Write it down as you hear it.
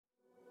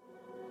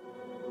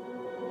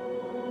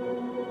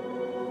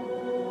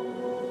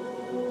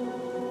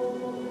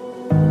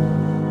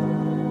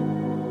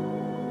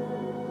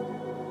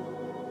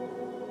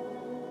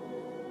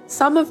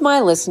some of my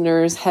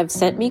listeners have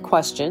sent me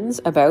questions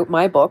about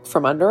my book,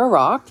 From Under a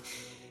Rock,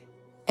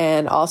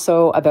 and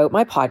also about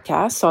my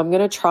podcast. So I'm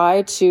going to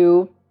try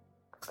to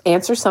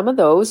answer some of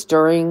those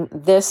during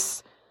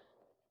this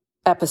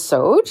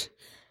episode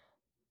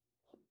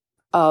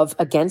of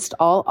Against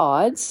All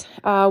Odds.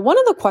 One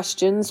of the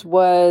questions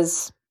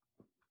was,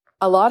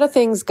 a lot of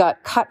things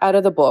got cut out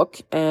of the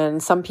book,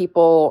 and some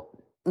people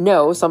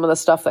know some of the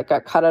stuff that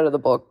got cut out of the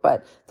book,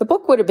 but the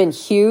book would have been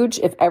huge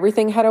if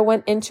everything had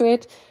went into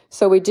it.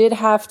 So we did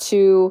have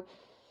to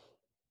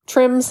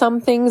trim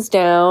some things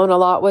down. A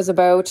lot was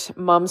about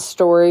Mom's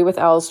story with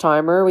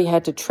Alzheimer. We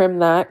had to trim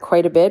that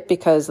quite a bit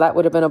because that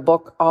would have been a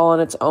book all on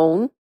its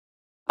own.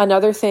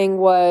 Another thing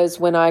was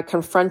when I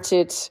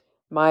confronted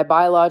my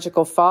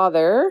biological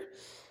father,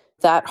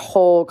 that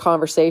whole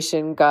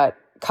conversation got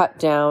cut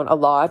down a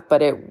lot,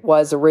 but it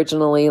was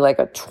originally like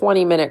a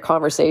 20-minute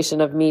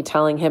conversation of me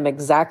telling him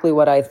exactly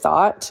what I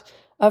thought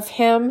of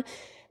him.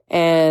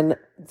 And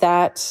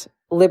that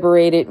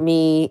liberated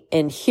me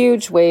in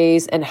huge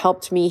ways and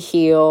helped me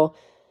heal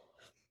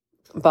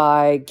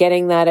by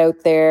getting that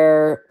out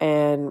there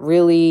and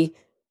really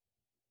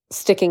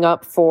sticking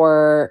up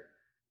for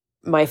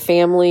my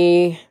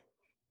family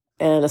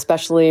and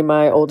especially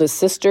my oldest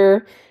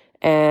sister.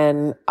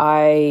 And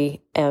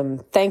I am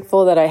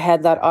thankful that I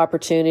had that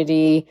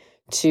opportunity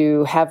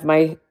to have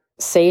my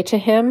say to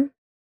him.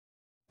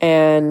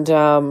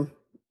 And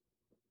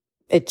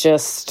it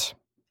just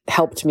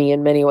helped me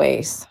in many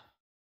ways.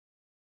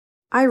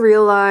 I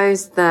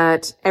realized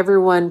that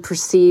everyone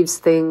perceives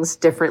things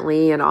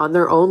differently and on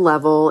their own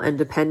level and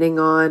depending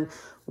on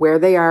where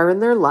they are in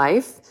their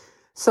life.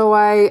 So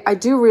I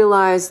do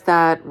realize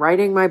that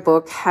writing my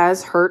book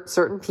has hurt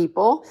certain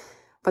people.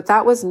 But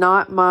that was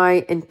not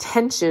my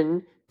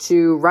intention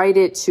to write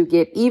it to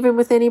get even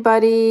with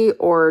anybody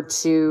or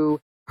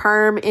to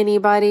harm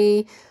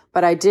anybody.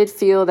 But I did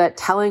feel that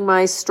telling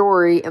my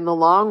story in the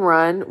long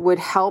run would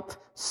help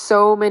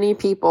so many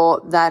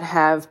people that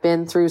have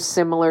been through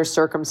similar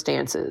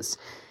circumstances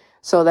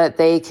so that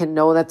they can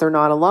know that they're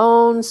not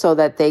alone, so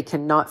that they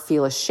can not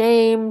feel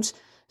ashamed,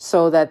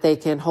 so that they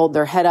can hold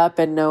their head up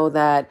and know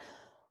that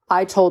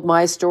I told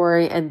my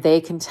story and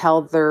they can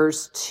tell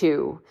theirs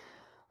too.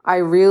 I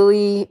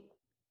really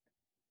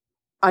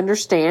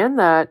understand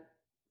that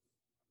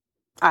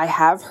I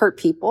have hurt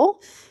people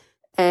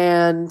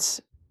and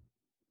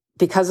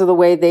because of the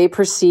way they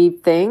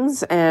perceive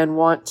things and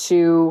want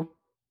to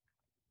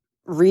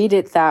read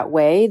it that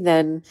way,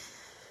 then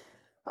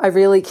I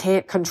really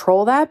can't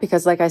control that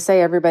because like I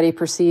say, everybody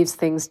perceives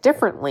things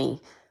differently.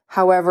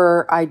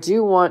 However, I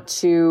do want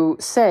to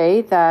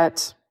say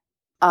that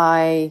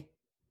I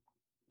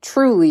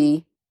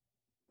truly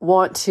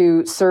want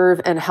to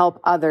serve and help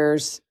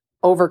others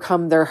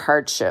overcome their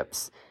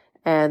hardships.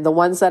 And the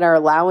ones that are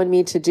allowing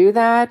me to do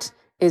that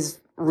is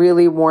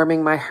really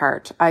warming my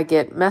heart. I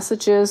get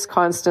messages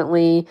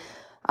constantly.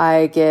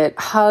 I get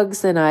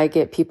hugs and I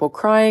get people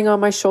crying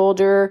on my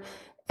shoulder.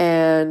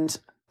 And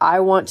I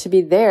want to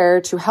be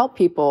there to help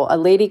people. A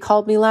lady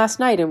called me last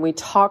night and we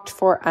talked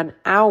for an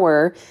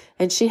hour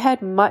and she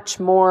had much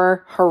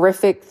more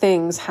horrific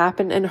things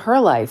happen in her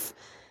life.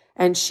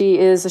 And she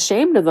is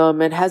ashamed of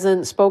them and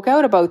hasn't spoke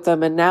out about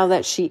them. And now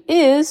that she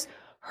is,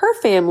 her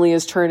family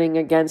is turning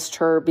against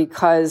her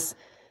because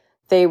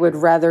they would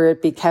rather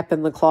it be kept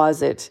in the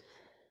closet.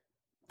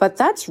 But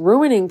that's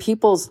ruining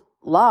people's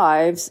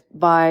lives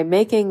by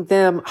making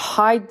them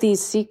hide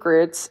these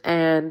secrets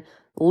and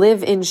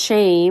live in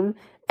shame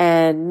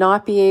and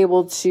not be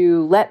able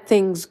to let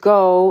things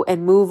go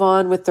and move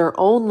on with their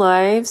own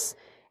lives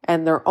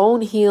and their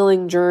own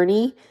healing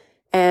journey.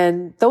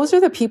 And those are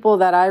the people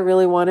that I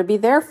really want to be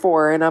there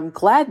for. And I'm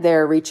glad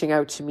they're reaching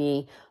out to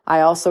me.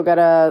 I also got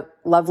a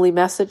lovely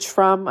message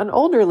from an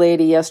older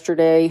lady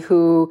yesterday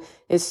who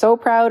is so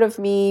proud of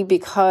me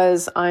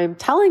because I'm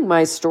telling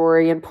my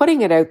story and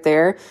putting it out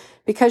there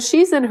because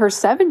she's in her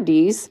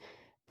 70s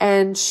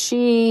and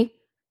she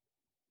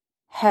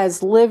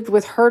has lived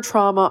with her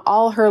trauma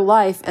all her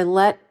life and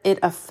let it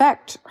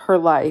affect her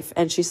life.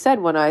 And she said,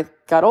 when I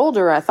got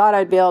older, I thought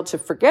I'd be able to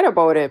forget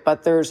about it,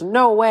 but there's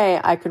no way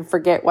I can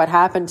forget what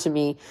happened to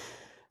me.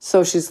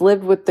 So she's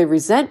lived with the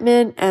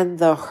resentment and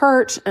the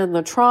hurt and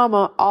the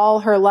trauma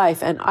all her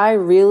life. And I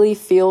really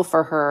feel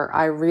for her.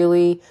 I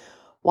really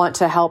want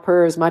to help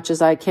her as much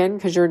as I can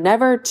because you're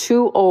never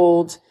too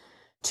old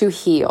to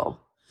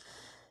heal.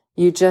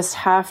 You just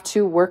have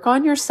to work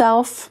on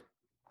yourself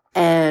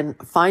and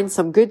find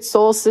some good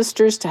soul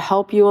sisters to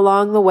help you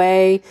along the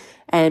way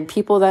and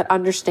people that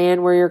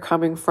understand where you're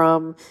coming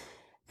from.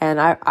 And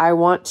I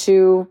want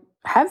to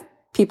have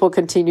people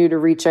continue to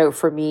reach out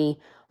for me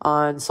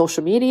on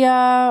social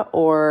media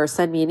or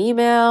send me an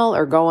email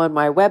or go on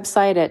my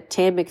website at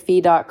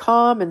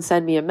tammacphee.com and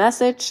send me a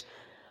message.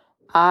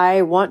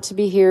 I want to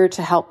be here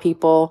to help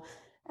people,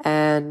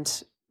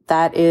 and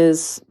that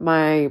is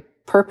my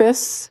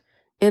purpose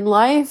in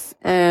life.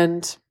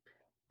 And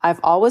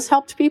I've always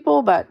helped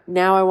people, but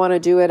now I want to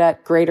do it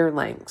at greater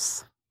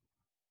lengths.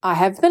 I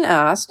have been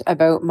asked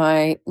about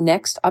my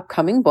next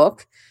upcoming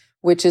book,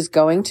 which is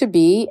going to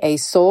be a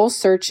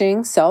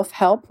soul-searching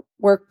self-help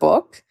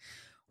workbook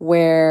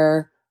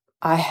where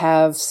I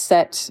have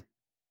set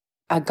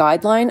a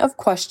guideline of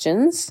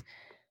questions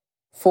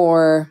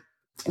for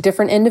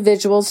different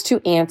individuals to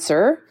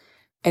answer.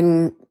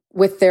 And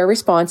with their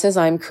responses,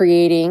 I'm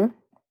creating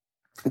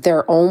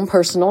their own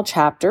personal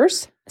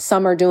chapters.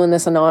 Some are doing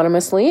this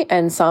anonymously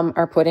and some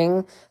are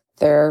putting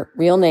their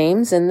real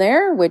names in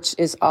there, which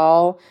is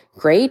all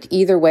great.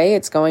 Either way,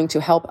 it's going to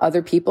help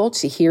other people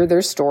to hear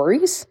their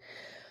stories.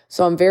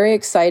 So I'm very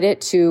excited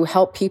to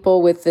help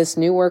people with this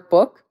new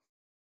workbook.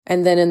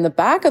 And then in the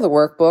back of the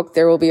workbook,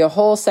 there will be a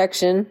whole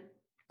section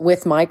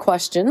with my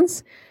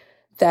questions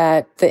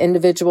that the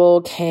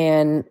individual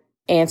can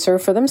answer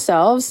for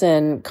themselves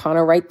and kind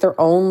of write their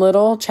own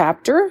little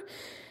chapter.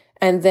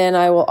 And then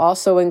I will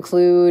also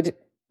include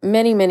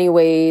many, many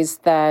ways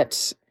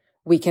that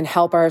we can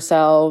help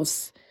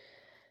ourselves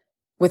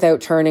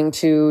without turning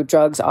to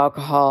drugs,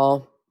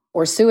 alcohol,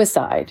 or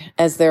suicide,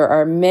 as there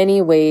are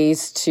many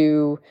ways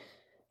to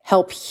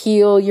help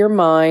heal your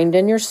mind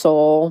and your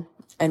soul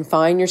and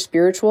find your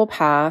spiritual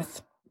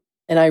path.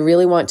 And I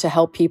really want to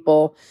help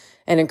people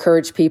and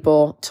encourage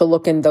people to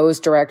look in those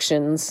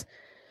directions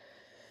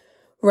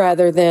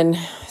rather than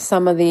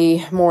some of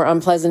the more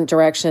unpleasant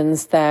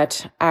directions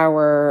that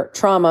our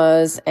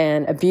traumas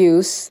and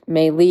abuse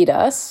may lead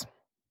us.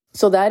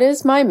 So that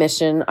is my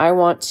mission. I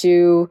want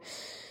to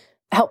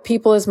help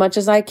people as much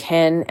as I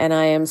can, and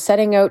I am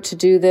setting out to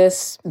do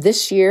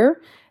this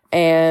year,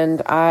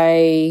 and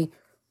I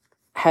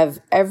have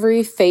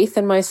every faith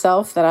in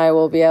myself that I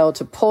will be able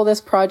to pull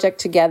this project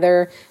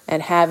together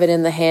and have it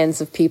in the hands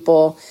of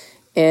people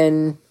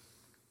in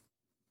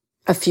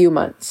a few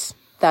months.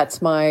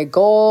 That's my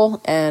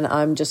goal, and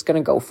I'm just going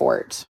to go for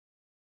it.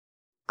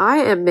 I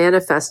am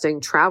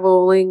manifesting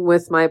traveling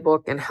with my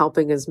book and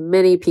helping as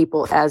many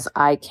people as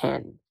I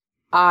can.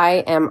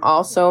 I am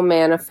also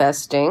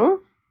manifesting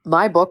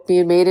my book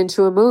being made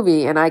into a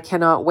movie, and I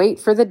cannot wait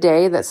for the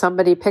day that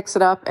somebody picks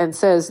it up and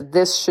says,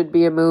 this should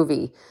be a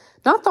movie.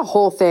 Not the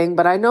whole thing,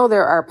 but I know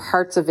there are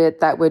parts of it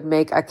that would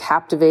make a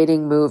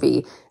captivating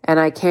movie, and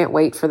I can't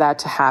wait for that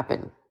to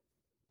happen.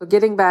 So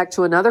getting back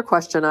to another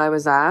question I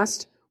was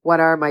asked, what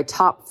are my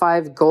top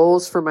 5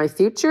 goals for my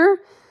future?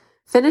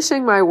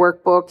 Finishing my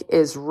workbook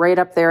is right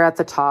up there at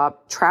the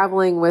top.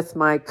 Traveling with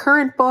my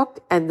current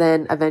book and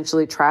then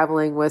eventually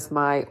traveling with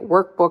my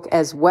workbook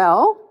as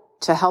well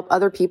to help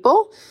other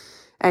people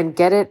and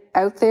get it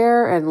out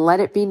there and let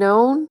it be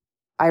known.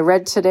 I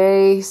read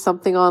today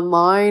something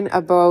online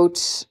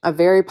about a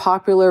very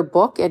popular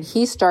book, and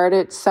he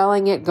started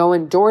selling it,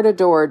 going door to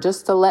door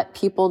just to let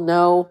people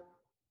know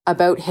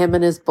about him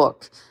and his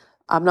book.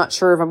 I'm not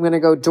sure if I'm going to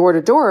go door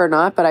to door or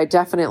not, but I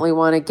definitely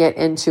want to get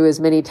into as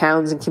many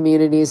towns and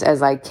communities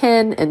as I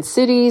can, and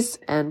cities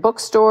and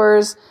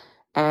bookstores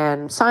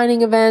and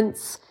signing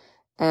events.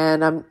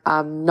 And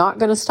I'm not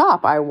going to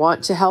stop. I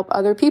want to help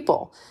other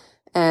people.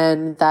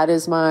 And that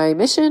is my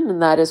mission,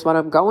 and that is what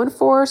I'm going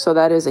for. So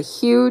that is a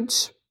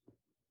huge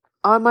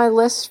on my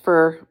list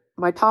for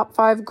my top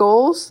 5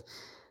 goals.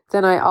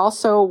 Then I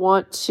also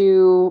want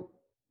to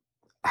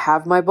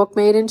have my book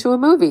made into a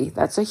movie.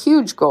 That's a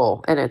huge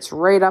goal, and it's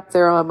right up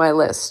there on my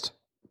list.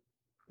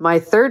 My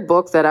third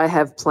book that I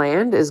have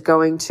planned is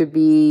going to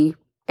be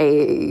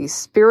a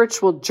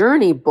spiritual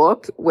journey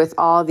book with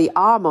all the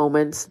awe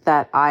moments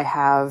that I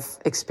have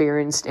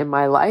experienced in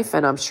my life,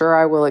 and I'm sure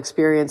I will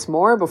experience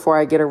more before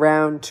I get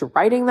around to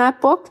writing that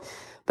book,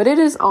 but it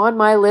is on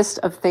my list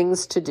of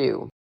things to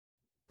do.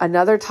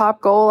 Another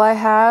top goal I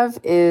have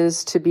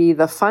is to be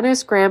the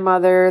funnest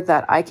grandmother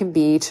that I can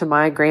be to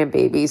my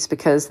grandbabies,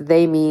 because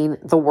they mean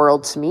the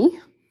world to me.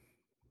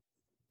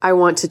 I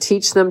want to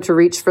teach them to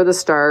reach for the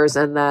stars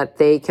and that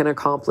they can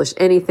accomplish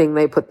anything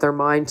they put their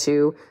mind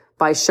to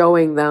by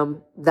showing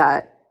them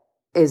that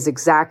is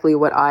exactly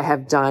what I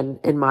have done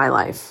in my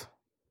life.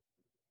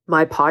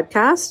 My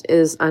podcast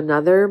is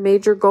another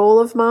major goal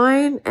of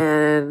mine,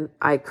 and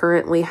I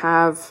currently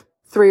have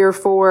 3 or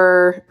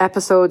 4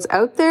 episodes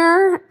out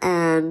there,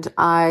 and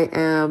I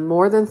am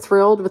more than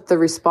thrilled with the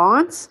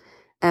response,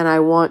 and I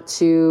want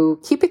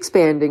to keep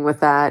expanding with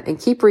that and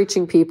keep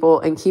reaching people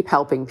and keep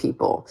helping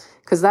people,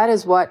 because that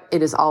is what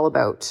it is all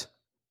about.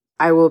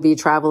 I will be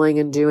traveling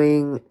and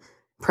doing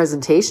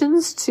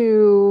presentations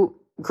to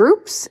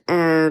groups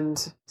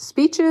and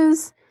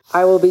speeches.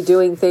 I will be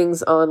doing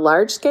things on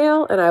large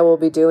scale, and I will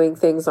be doing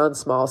things on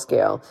small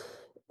scale.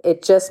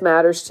 It just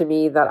matters to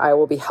me that I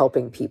will be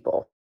helping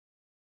people.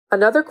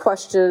 Another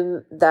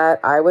question that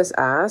I was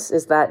asked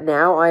is that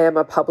now I am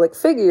a public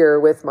figure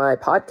with my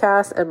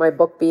podcast and my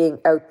book being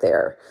out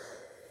there.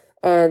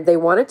 And they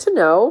wanted to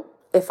know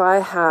if I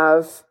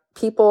have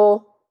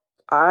people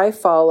I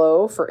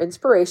follow for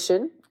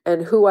inspiration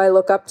and who I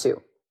look up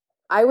to.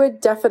 I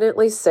would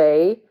definitely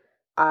say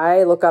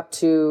I look up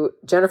to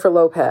Jennifer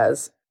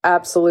Lopez,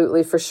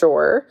 absolutely, for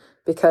sure,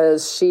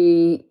 because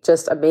she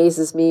just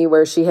amazes me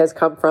where she has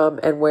come from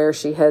and where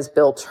she has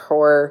built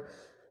her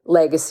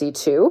legacy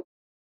to.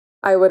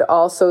 I would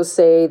also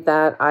say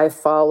that I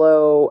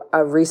follow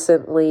a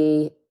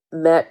recently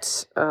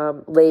met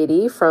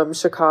lady from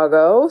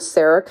Chicago,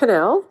 Sarah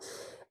Cannell,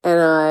 and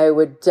I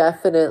would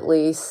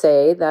definitely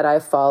say that I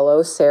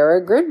follow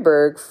Sarah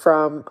Grinberg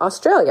from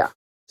Australia.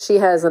 She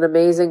has an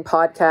amazing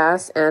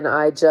podcast, and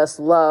I just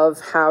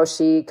love how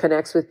she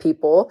connects with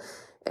people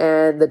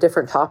and the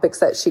different topics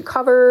that she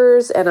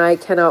covers, and I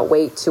cannot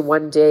wait to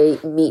one day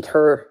meet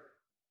her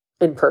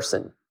in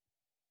person.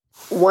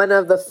 One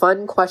of the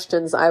fun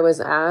questions I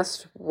was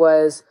asked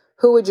was,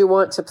 who would you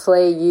want to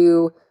play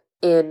you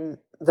in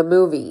the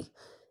movie?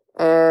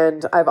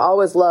 And I've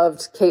always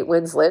loved Kate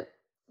Winslet,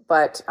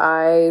 but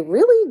I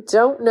really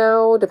don't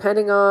know,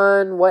 depending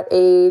on what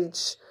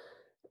age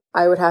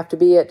I would have to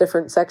be at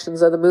different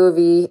sections of the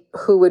movie,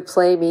 who would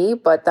play me.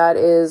 But that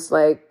is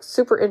like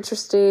super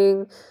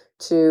interesting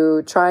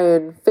to try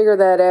and figure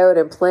that out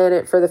and plan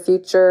it for the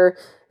future.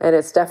 And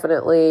it's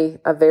definitely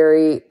a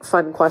very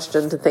fun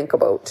question to think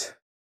about.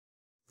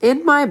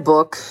 In my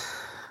book,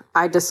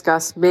 I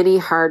discuss many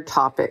hard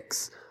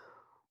topics.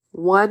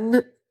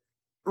 One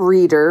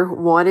reader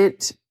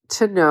wanted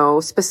to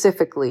know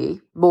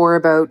specifically more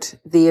about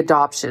the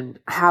adoption,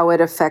 how it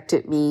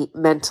affected me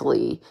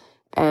mentally,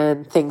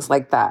 and things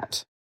like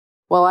that.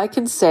 Well, I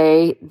can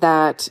say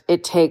that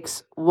it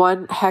takes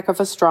one heck of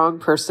a strong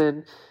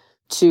person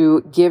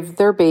to give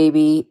their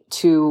baby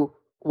to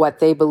what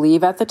they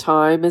believe at the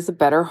time is a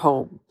better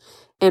home.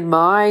 In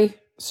my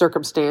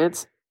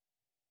circumstance,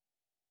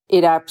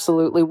 it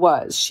absolutely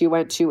was. She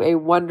went to a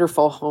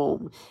wonderful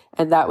home,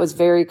 and that was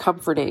very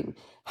comforting.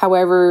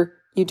 However,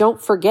 you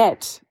don't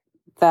forget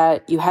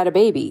that you had a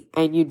baby,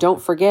 and you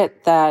don't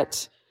forget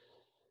that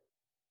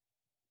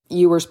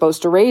you were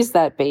supposed to raise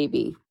that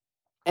baby.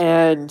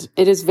 And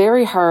it is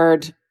very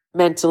hard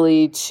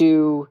mentally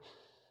to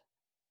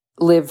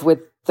live with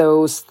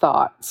those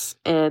thoughts.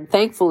 And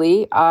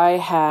thankfully, I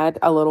had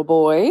a little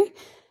boy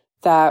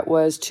that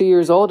was 2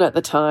 years old at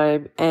the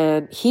time,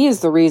 and he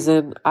is the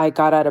reason I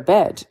got out of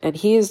bed, and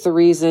he is the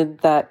reason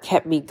that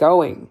kept me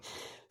going.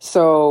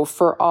 So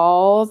for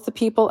all the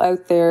people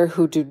out there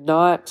who do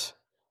not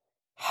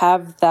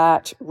have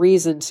that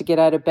reason to get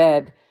out of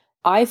bed,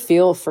 I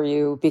feel for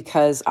you,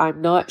 because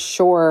I'm not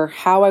sure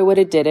how I would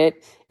have did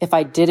it if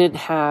I didn't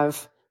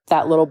have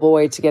that little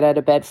boy to get out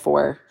of bed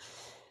for.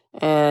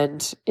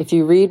 And if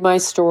you read my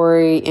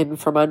story in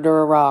From Under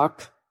a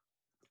Rock,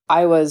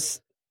 I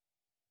was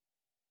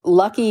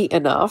lucky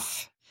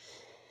enough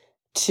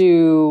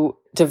to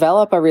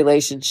develop a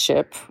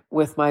relationship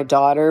with my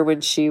daughter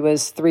when she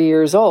was 3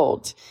 years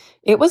old.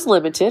 It was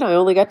limited. I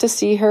only got to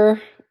see her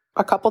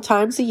a couple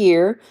times a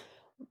year,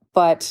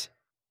 but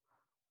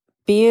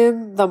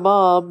being the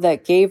mom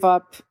that gave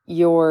up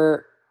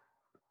your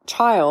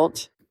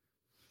child,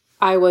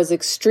 I was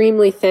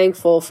extremely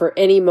thankful for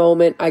any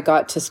moment I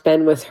got to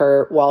spend with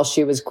her while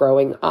she was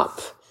growing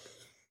up.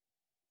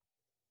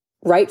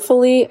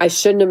 Rightfully, I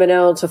shouldn't have been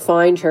able to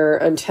find her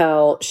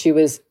until she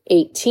was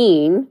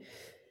 18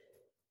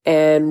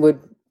 and would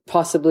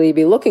possibly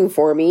be looking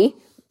for me.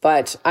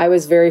 But I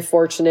was very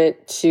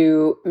fortunate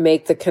to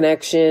make the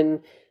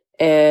connection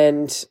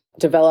and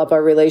develop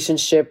a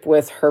relationship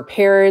with her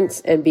parents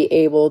and be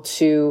able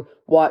to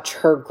watch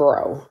her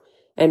grow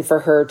and for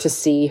her to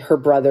see her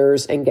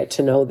brothers and get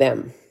to know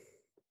them.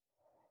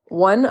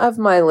 One of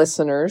my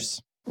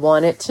listeners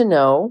wanted to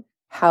know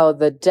how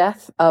the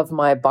death of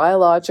my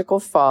biological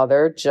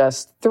father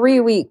just 3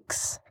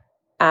 weeks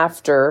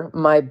after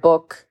my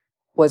book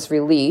was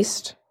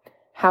released,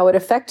 how it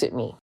affected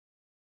me.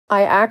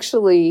 I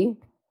actually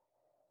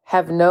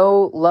have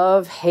no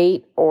love,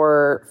 hate,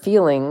 or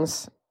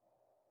feelings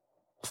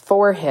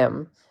for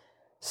him.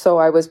 So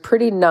I was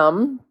pretty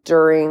numb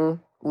during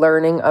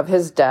learning of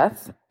his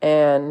death,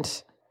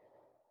 and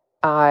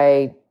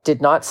I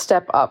did not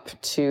step up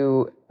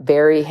to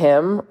bury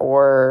him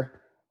or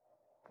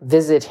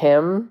visit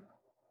him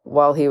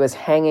while he was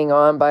hanging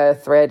on by a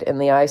thread in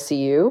the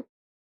ICU,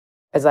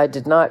 as I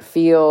did not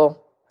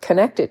feel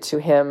connected to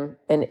him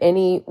in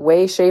any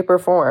way, shape, or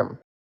form.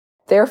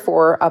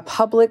 Therefore, a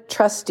public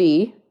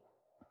trustee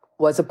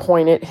was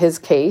appointed his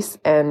case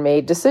and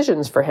made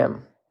decisions for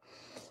him.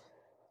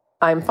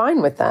 I'm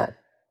fine with that.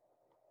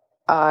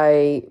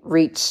 I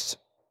reached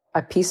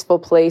a peaceful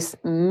place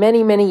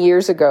many, many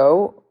years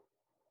ago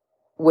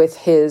with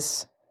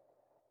his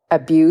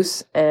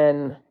abuse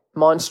and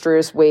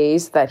monstrous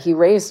ways that he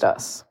raised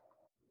us.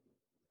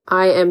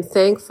 I am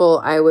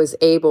thankful I was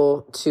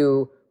able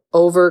to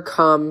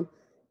overcome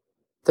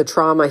the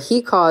trauma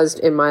he caused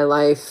in my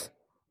life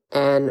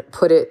and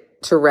put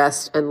it to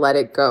rest and let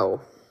it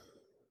go.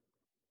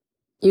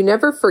 You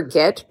never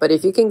forget, but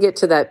if you can get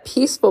to that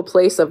peaceful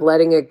place of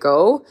letting it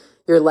go,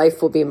 your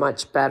life will be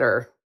much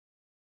better.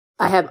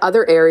 I have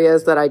other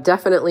areas that I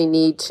definitely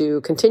need to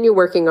continue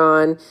working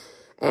on,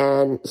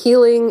 and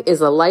healing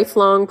is a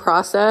lifelong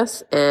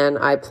process, and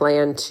I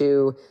plan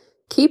to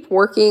keep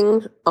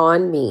working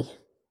on me.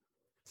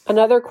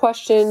 Another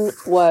question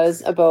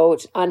was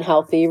about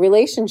unhealthy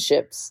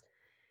relationships.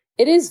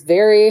 It is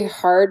very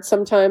hard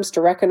sometimes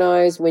to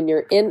recognize when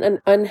you're in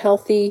an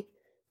unhealthy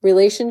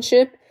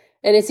relationship,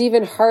 and it's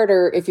even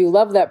harder if you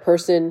love that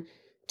person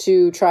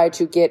to try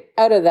to get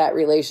out of that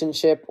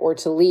relationship or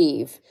to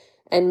leave.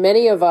 And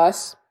many of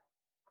us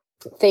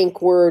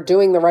think we're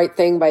doing the right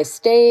thing by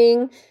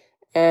staying,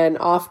 and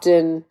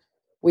often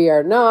we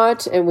are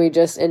not, and we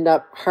just end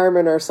up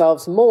harming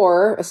ourselves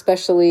more,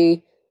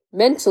 especially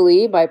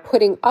mentally, by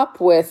putting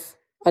up with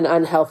an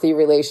unhealthy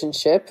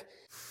relationship.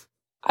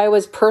 I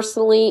was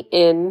personally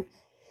in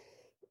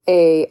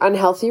an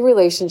unhealthy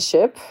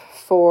relationship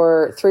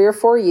for 3 or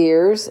 4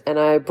 years, and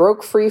I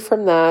broke free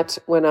from that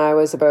when I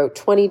was about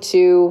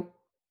 22,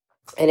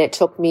 and it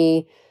took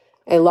me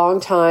a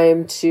long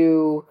time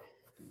to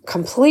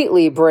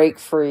completely break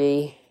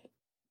free.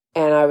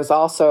 And I was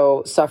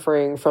also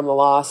suffering from the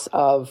loss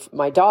of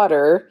my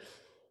daughter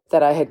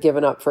that I had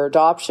given up for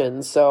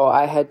adoption. So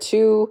I had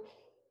 2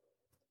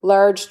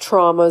 large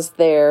traumas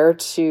there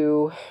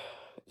to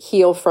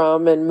heal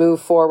from and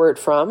move forward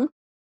from.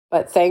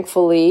 But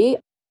thankfully,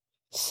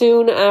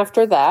 soon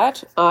after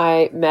that,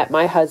 I met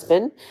my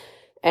husband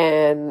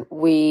and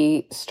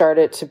we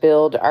started to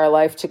build our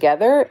life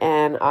together.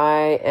 And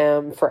I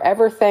am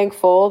forever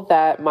thankful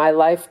that my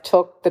life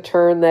took the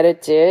turn that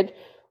it did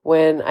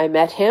when I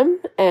met him,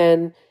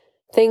 and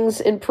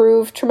things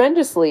improved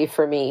tremendously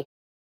for me.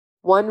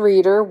 One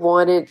reader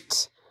wanted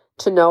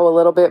to know a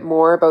little bit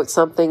more about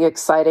something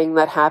exciting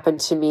that happened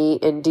to me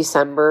in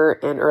December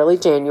and early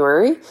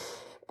January,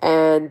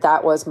 and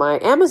that was my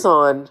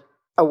Amazon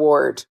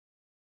award.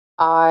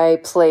 I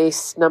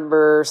placed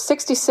number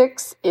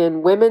 66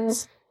 in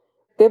women's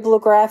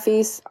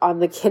bibliographies on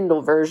the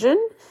Kindle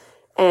version,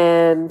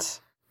 and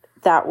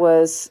that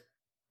was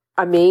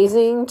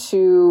amazing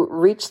to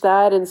reach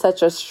that in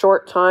such a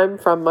short time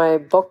from my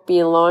book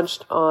being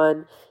launched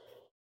on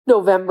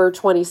November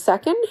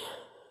 22nd.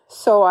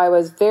 So I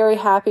was very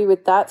happy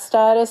with that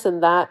status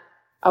and that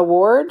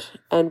award,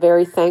 and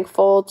very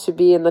thankful to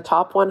be in the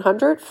top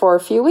 100 for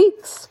a few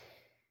weeks.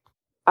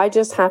 I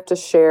just have to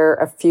share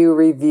a few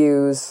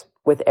reviews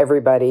with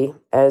everybody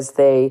as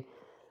they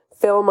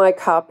fill my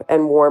cup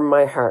and warm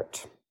my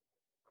heart.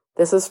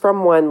 This is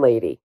from one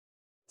lady.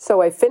 So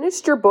I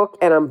finished your book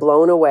and I'm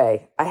blown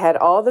away. I had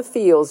all the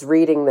feels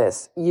reading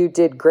this. You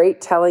did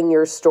great telling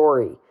your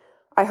story.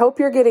 I hope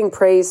you're getting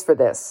praise for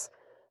this.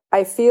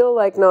 I feel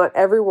like not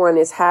everyone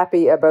is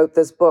happy about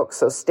this book,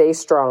 so stay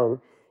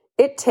strong.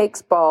 It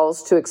takes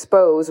balls to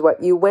expose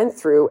what you went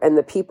through and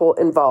the people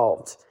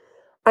involved.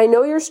 I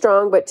know you're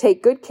strong, but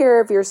take good care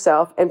of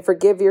yourself and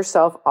forgive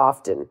yourself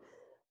often.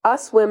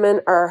 Us women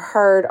are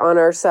hard on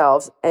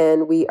ourselves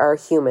and we are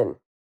human.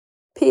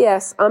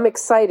 P.S. I'm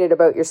excited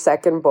about your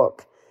second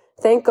book.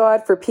 Thank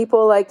God for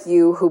people like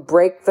you who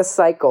break the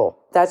cycle.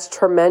 That's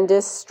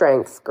tremendous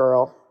strength,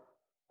 girl.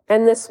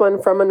 And this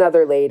one from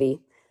another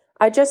lady.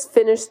 I just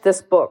finished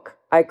this book.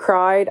 I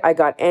cried, I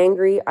got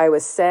angry, I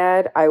was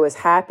sad, I was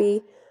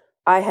happy.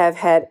 I have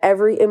had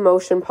every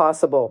emotion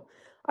possible.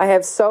 I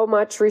have so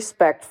much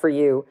respect for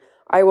you.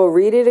 I will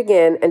read it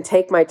again and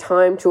take my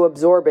time to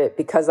absorb it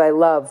because I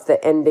love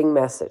the ending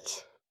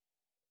message.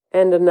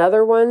 And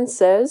another one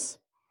says,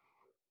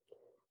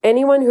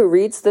 anyone who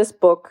reads this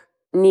book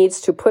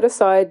needs to put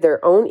aside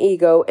their own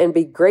ego and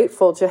be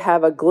grateful to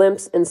have a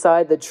glimpse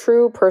inside the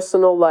true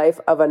personal life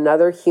of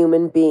another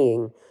human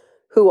being,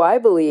 who I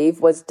believe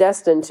was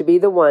destined to be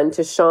the one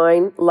to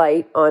shine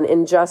light on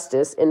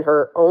injustice in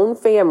her own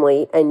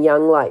family and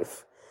young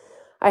life.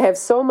 I have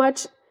so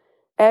much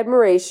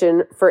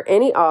admiration for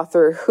any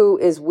author who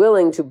is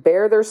willing to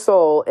bare their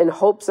soul in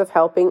hopes of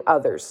helping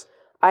others.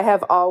 I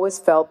have always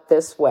felt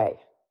this way.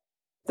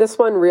 This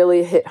one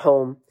really hit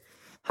home.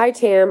 Hi,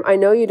 Tam. I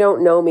know you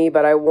don't know me,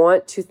 but I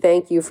want to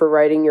thank you for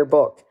writing your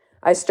book.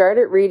 I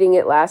started reading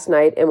it last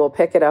night and will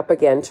pick it up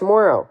again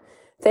tomorrow.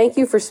 Thank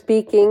you for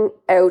speaking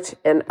out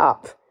and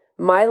up.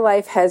 My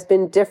life has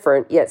been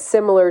different, yet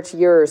similar to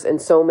yours in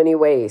so many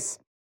ways.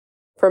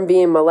 From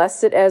being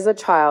molested as a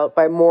child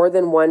by more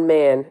than one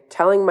man,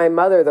 telling my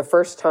mother the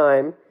first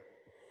time,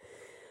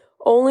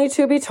 only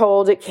to be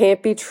told it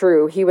can't be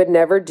true, he would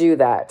never do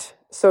that,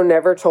 so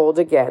never told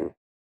again.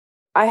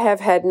 I have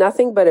had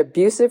nothing but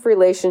abusive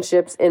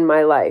relationships in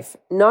my life.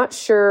 Not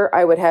sure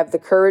I would have the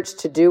courage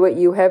to do what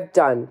you have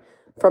done.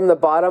 From the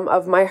bottom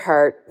of my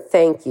heart,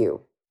 thank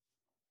you.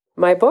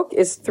 My book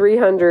is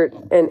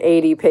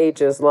 380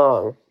 pages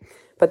long,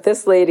 but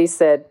this lady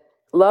said,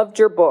 loved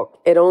your book.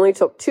 It only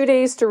took 2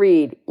 days to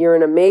read. You're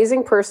an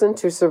amazing person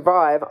to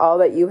survive all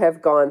that you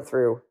have gone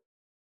through.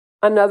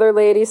 Another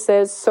lady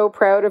says, so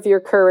proud of your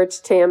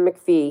courage, Tam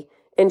MacPhee,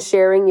 in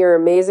sharing your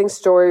amazing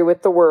story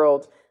with the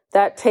world.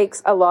 That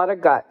takes a lot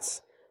of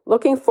guts.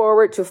 Looking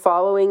forward to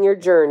following your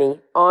journey,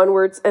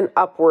 onwards and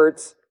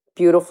upwards,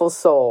 beautiful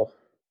soul.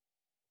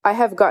 I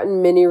have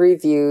gotten many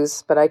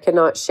reviews, but I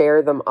cannot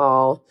share them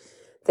all.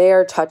 They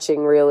are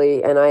touching,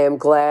 really, and I am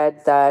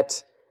glad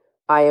that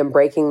I am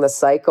breaking the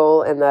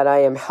cycle and that I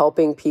am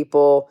helping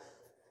people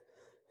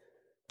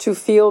to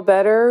feel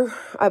better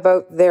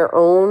about their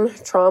own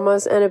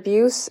traumas and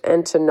abuse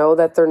and to know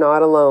that they're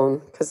not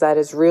alone, because that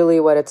is really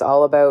what it's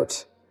all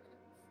about,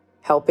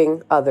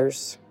 helping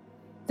others.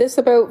 This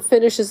about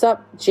finishes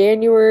up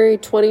January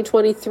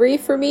 2023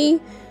 for me,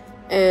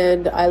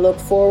 and I look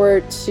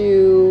forward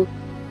to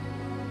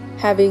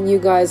having you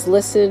guys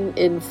listen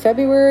in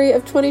February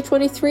of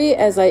 2023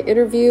 as I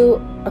interview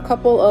a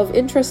couple of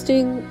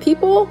interesting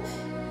people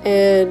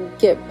and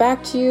get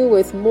back to you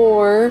with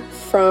more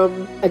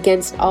from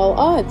Against All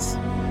Odds.